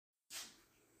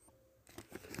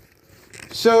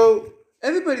So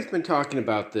everybody's been talking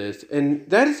about this, and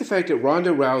that is the fact that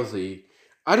Ronda Rousey.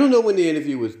 I don't know when the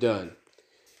interview was done.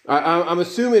 I'm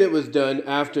assuming it was done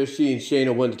after she and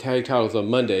Shayna won the tag titles on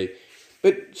Monday,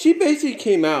 but she basically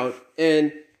came out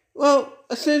and, well,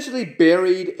 essentially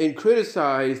buried and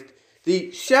criticized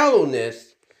the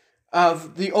shallowness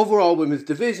of the overall women's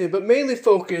division, but mainly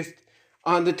focused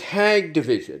on the tag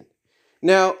division.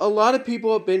 Now, a lot of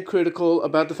people have been critical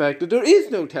about the fact that there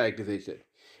is no tag division.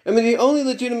 I mean, the only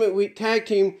legitimate tag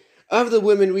team of the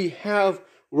women we have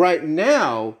right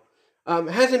now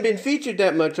hasn't been featured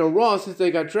that much on Raw since they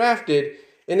got drafted,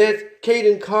 and that's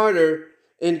Kaden Carter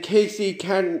and Casey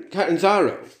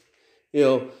Catanzaro.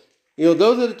 Those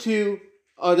are the two.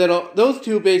 Those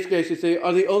two, basically, I should say,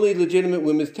 are the only legitimate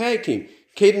women's tag team.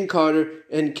 Kaden Carter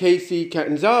and Casey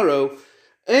Catanzaro,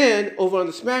 and over on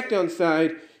the SmackDown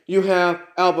side, you have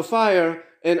Alba Fire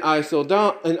and Isol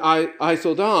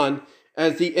Dawn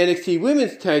as the NXT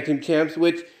Women's Tag Team Champs,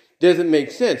 which doesn't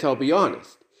make sense, I'll be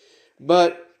honest.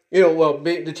 But,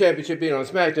 the championship being on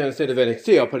SmackDown instead of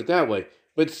NXT, I'll put it that way.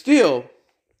 But still,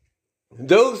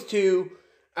 those two,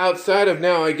 outside of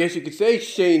now, I guess you could say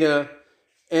Shayna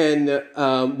and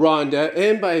Ronda,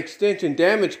 and by extension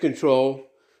Damage Control,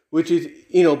 which is,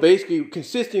 basically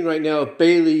consisting right now of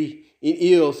Bayley and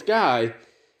Io Sky,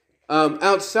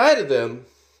 outside of them,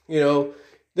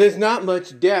 there's not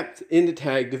much depth in the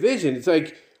tag division. It's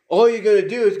like all you're going to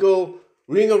do is go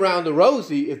ring around the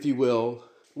Rousey, if you will,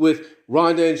 with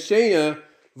Ronda and Shayna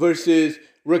versus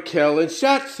Raquel and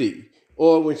Shotzi.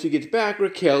 Or when she gets back,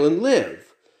 Raquel and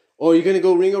Liv. Or you're going to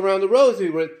go ring around the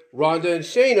Rousey with Ronda and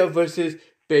Shayna versus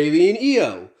Bayley and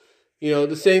Io.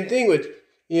 The same thing with,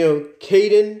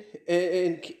 Kaden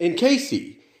and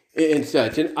Casey and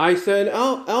such, and Isa and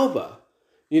Alba.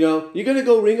 You're going to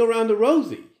go ring around the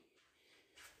Rousey.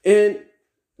 And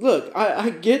look, I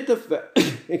get the fact,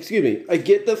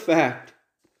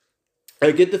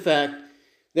 I get the fact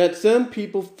that some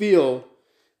people feel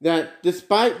that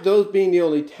despite those being the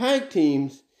only tag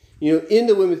teams, in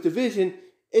the women's division,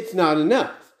 it's not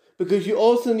enough. Because you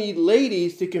also need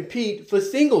ladies to compete for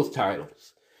singles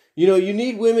titles. You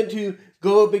need women to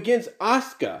go up against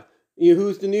Asuka,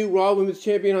 who's the new Raw Women's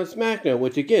Champion on SmackDown,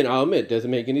 which again, I'll admit, doesn't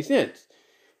make any sense.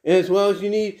 And as well as you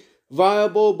need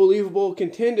viable, believable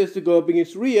contenders to go up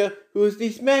against Rhea, who is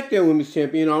the SmackDown Women's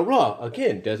Champion on Raw.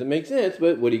 Again, doesn't make sense,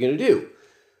 but what are you going to do?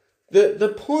 The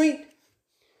point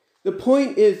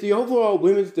is the overall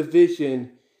women's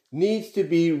division needs to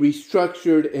be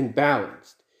restructured and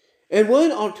balanced. And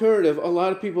one alternative, a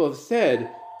lot of people have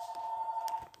said,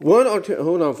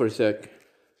 hold on for a sec.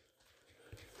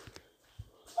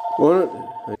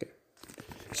 Okay.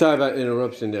 Sorry about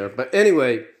interruption there. But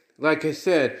anyway, like I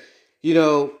said, you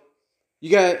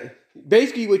got,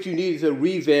 basically what you need is a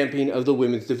revamping of the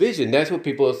women's division. That's what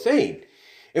people are saying.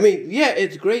 I mean, yeah,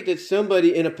 it's great that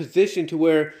somebody in a position to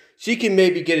where she can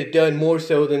maybe get it done more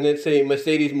so than, let's say,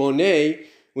 Mercedes Moné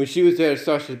when she was there at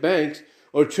Sasha Banks,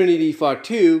 or Trinity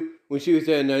Fatu when she was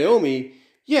there at Naomi.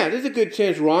 Yeah, there's a good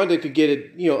chance Ronda could get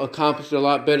it, accomplished a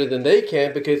lot better than they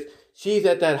can because she's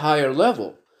at that higher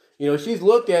level. She's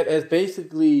looked at as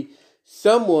basically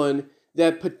someone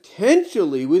that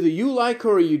potentially, whether you like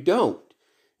her or you don't,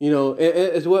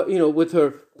 as well, with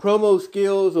her promo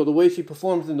skills or the way she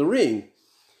performs in the ring,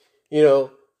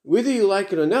 whether you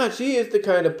like it or not, she is the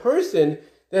kind of person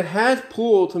that has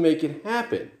pull to make it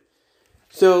happen.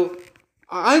 So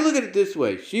I look at it this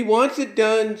way. She wants it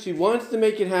done. She wants to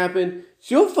make it happen.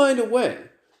 She'll find a way.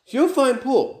 She'll find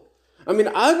pull. I mean,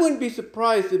 I wouldn't be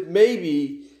surprised if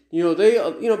maybe,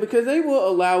 because they will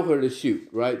allow her to shoot,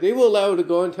 right? They will allow her to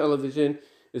go on television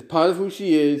as part of who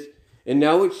she is, and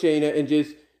now with Shayna, and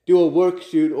just do a work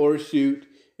shoot or a shoot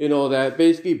and all that.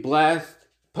 Basically blast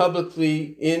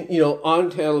publicly on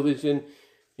television,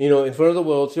 in front of the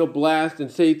world. She'll blast and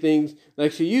say things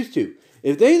like she used to.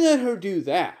 If they let her do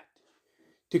that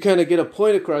to kind of get a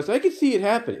point across, I could see it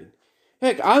happening.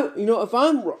 Heck, if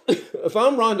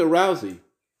I'm Ronda Rousey,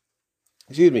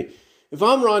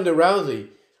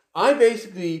 I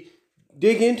basically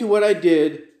dig into what I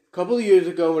did a couple of years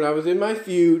ago when I was in my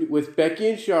feud with Becky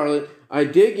and Charlotte. I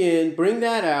dig in, bring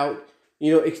that out,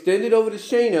 extend it over to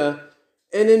Shayna,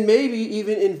 and then maybe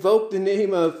even invoke the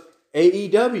name of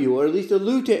AEW, or at least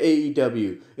allude to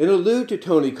AEW, and allude to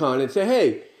Tony Khan and say,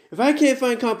 hey, if I can't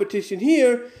find competition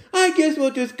here, I guess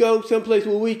we'll just go someplace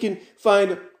where we can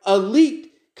find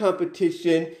elite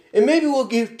competition, and maybe we'll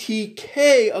give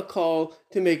TK a call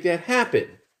to make that happen.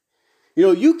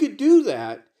 You could do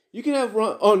that. You could have,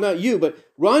 not you, but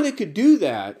Ronda could do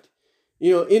that,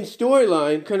 in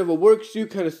storyline, kind of a work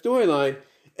shoot kind of storyline,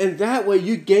 and that way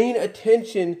you gain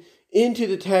attention into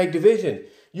the tag division.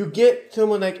 you get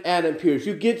someone like Adam Pearce,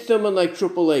 you get someone like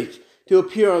Triple H to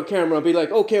appear on camera and be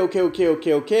like, okay.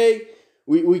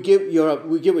 We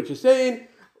get what you're saying.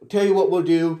 Tell you what we'll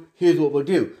do. Here's what we'll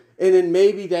do. And then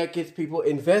maybe that gets people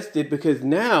invested because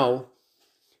now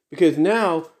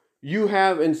you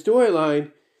have in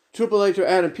storyline Triple H or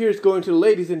Adam Pearce going to the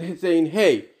ladies and saying,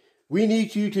 hey, we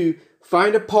need you to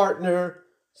find a partner,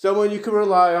 someone you can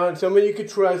rely on, someone you can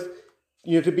trust,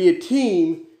 to be a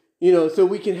team, so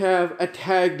we can have a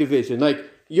tag division. Like,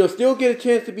 you'll still get a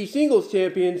chance to be singles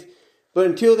champions, but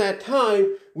until that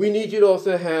time, we need you to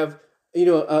also have,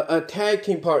 a tag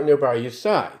team partner by your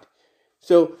side.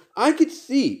 So I could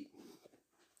see,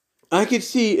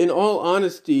 in all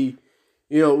honesty,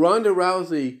 Ronda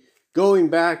Rousey going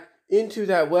back into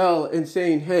that well and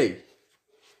saying, hey,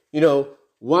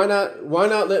 why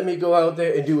not let me go out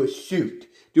there and do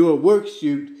a work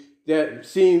shoot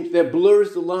that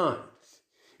blurs the lines.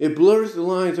 It blurs the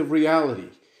lines of reality.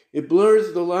 It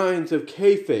blurs the lines of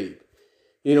kayfabe,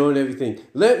 and everything.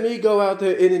 Let me go out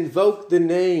there and invoke the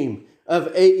name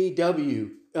of AEW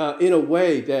in a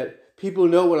way that people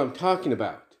know what I'm talking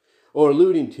about or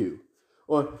alluding to.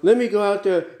 Or let me go out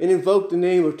there and invoke the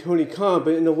name of Tony Khan,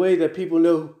 but in a way that people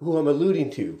know who I'm alluding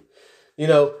to.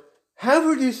 Have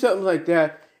her do something like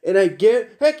that. And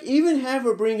even have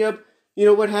her bring up,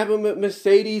 what happened with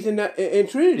Mercedes and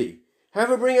Trinity. Have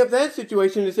her bring up that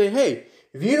situation and say, hey,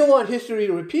 if you don't want history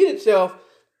to repeat itself,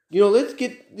 let's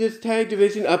get this tag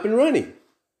division up and running.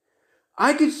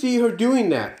 I could see her doing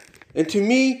that. And to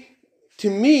me,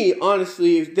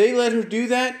 honestly, if they let her do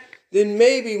that, then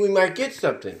maybe we might get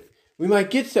something. We might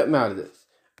get something out of this.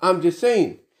 I'm just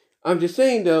saying,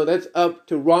 though, that's up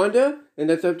to Ronda and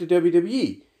that's up to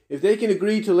WWE. If they can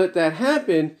agree to let that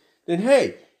happen, then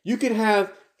hey, you could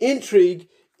have intrigue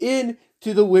into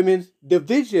the women's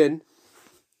division,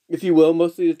 if you will,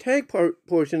 mostly the tag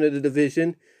portion of the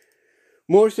division,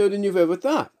 more so than you've ever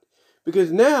thought.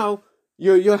 Because now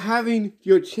you're having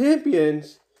your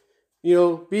champions,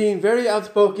 being very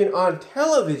outspoken on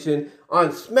television, on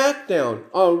SmackDown,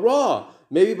 on Raw,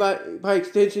 maybe by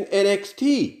extension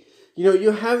NXT.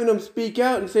 You're having them speak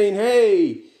out and saying,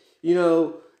 hey,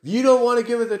 if you don't want to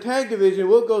give us a tag division,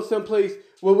 we'll go someplace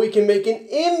where we can make an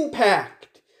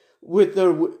impact with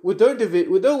their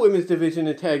women's division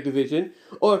and tag division,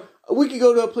 or we could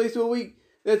go to a place where we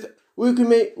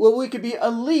could be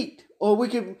elite, or we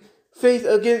could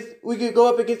go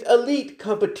up against elite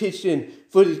competition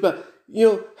for these. But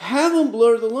have them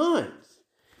blur the lines.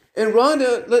 And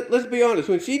Ronda, let's be honest,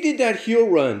 when she did that heel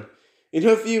run in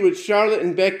her feud with Charlotte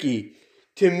and Becky,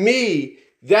 to me,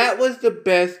 that was the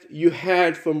best you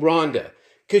had from Ronda.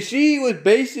 Because she was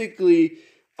basically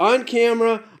on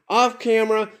camera, off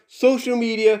camera, social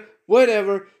media,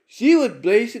 whatever. She was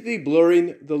basically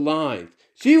blurring the lines.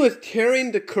 She was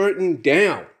tearing the curtain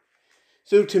down.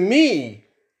 So to me,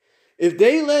 if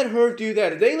they let her do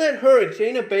that, if they let her and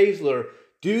Shayna Baszler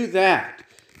do that,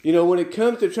 when it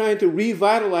comes to trying to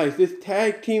revitalize this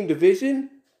tag team division,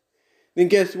 then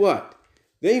guess what?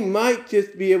 They might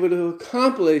just be able to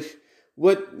accomplish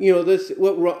what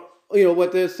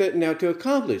they're setting out to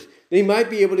accomplish. They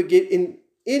might be able to get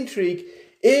intrigue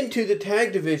into the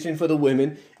tag division for the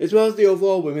women as well as the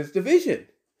overall women's division.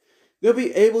 They'll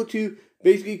be able to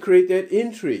basically create that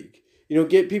intrigue,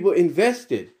 get people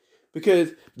invested,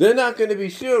 because they're not going to be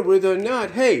sure whether or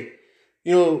not, hey,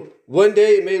 one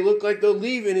day it may look like they're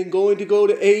leaving and going to go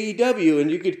to AEW, and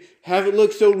you could have it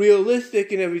look so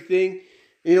realistic and everything,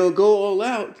 go all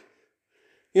out.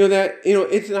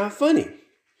 It's not funny.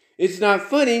 It's not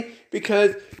funny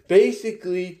because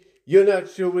basically you're not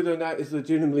sure whether or not it's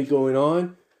legitimately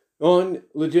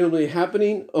legitimately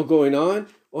happening or going on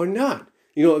or not.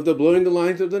 If they're blurring the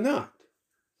lines or they're not.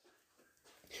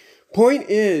 Point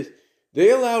is, they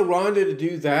allow Ronda to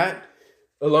do that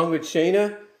along with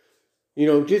Shayna.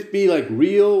 Just be like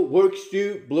real, work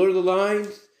shoot, blur the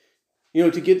lines.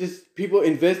 To get this people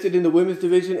invested in the women's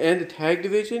division and the tag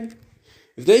division.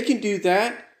 If they can do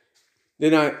that,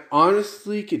 then I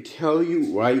honestly could tell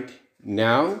you right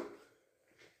now,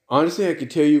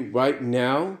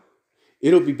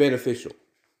 it'll be beneficial.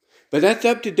 But that's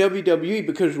up to WWE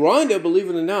because Ronda, believe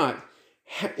it or not,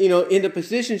 in the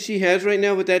position she has right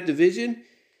now with that division,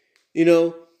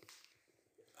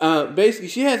 basically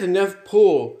she has enough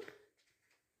pull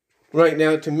right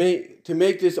now to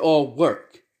make this all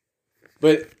work.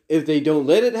 But if they don't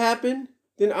let it happen,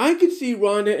 then I could see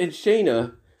Ronda and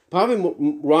Shayna,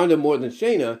 probably Ronda more than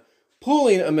Shayna,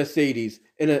 pulling a Mercedes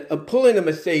and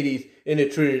in a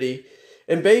Trinity,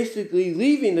 and basically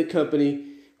leaving the company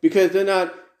because they're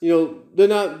not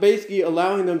basically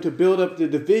allowing them to build up the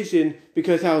division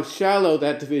because how shallow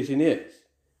that division is.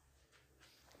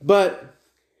 But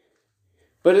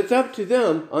it's up to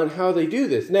them on how they do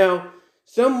this. Now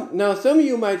some of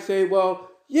you might say, well,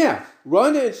 yeah,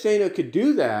 Ronda and Shayna could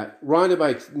do that.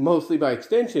 Ronda, mostly by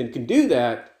extension, can do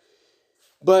that.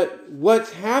 But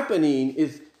what's happening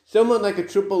is someone like a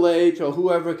Triple H or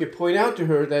whoever could point out to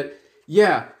her that,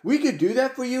 yeah, we could do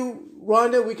that for you,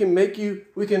 Ronda. We can build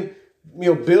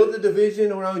the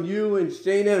division around you and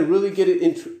Shayna and really get it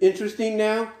interesting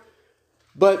now.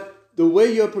 But the way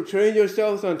you're portraying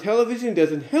yourselves on television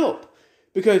doesn't help.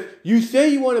 Because you say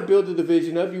you want to build the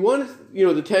division up, you want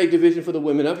the tag division for the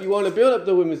women up, you want to build up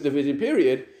the women's division,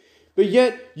 period. But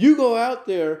yet you go out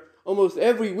there almost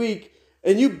every week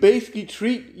and you basically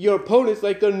treat your opponents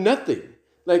like they're nothing.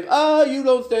 Like, you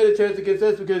don't stand a chance against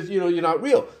us because, you're not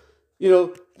real.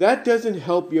 That doesn't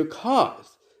help your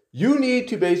cause. You need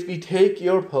to basically take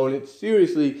your opponents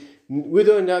seriously,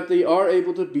 whether or not they are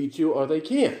able to beat you or they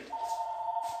can't.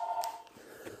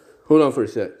 Hold on for a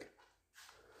sec.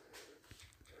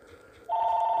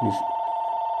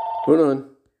 Hold on.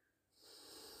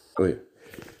 Oh, yeah.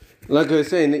 Like I was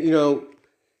saying,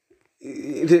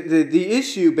 the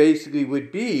issue basically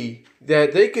would be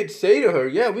that they could say to her,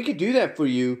 yeah, we could do that for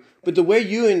you, but the way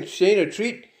you and Shayna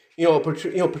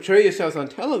portray yourselves on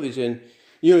television,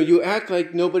 you act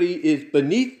like nobody is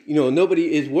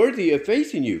nobody is worthy of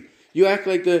facing you. You act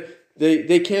like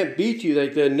they can't beat you,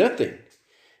 like they're nothing.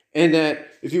 And that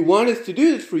if you want us to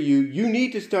do this for you, you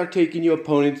need to start taking your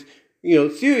opponents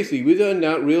seriously, whether or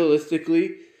not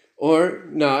realistically or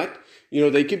not,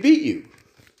 they could beat you.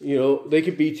 They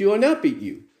could beat you or not beat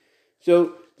you.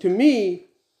 So to me,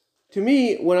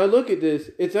 when I look at this,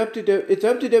 it's up to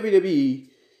WWE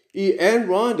and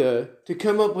Ronda to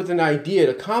come up with an idea,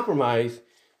 to compromise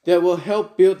that will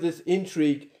help build this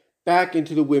intrigue back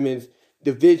into the women's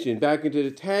division, back into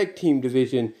the tag team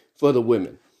division for the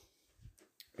women.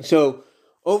 So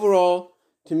overall,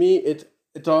 to me, it's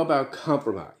all about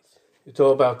compromise. It's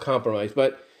all about compromise.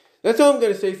 But that's all I'm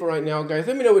going to say for right now, guys.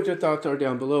 Let me know what your thoughts are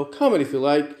down below. Comment if you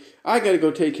like. I got to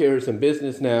go take care of some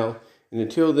business now. And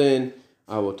until then,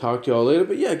 I will talk to y'all later.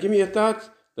 But yeah, give me your thoughts.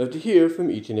 Love to hear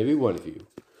from each and every one of you.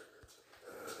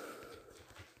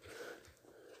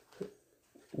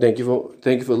 Thank you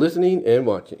for listening and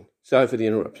watching. Sorry for the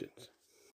interruptions.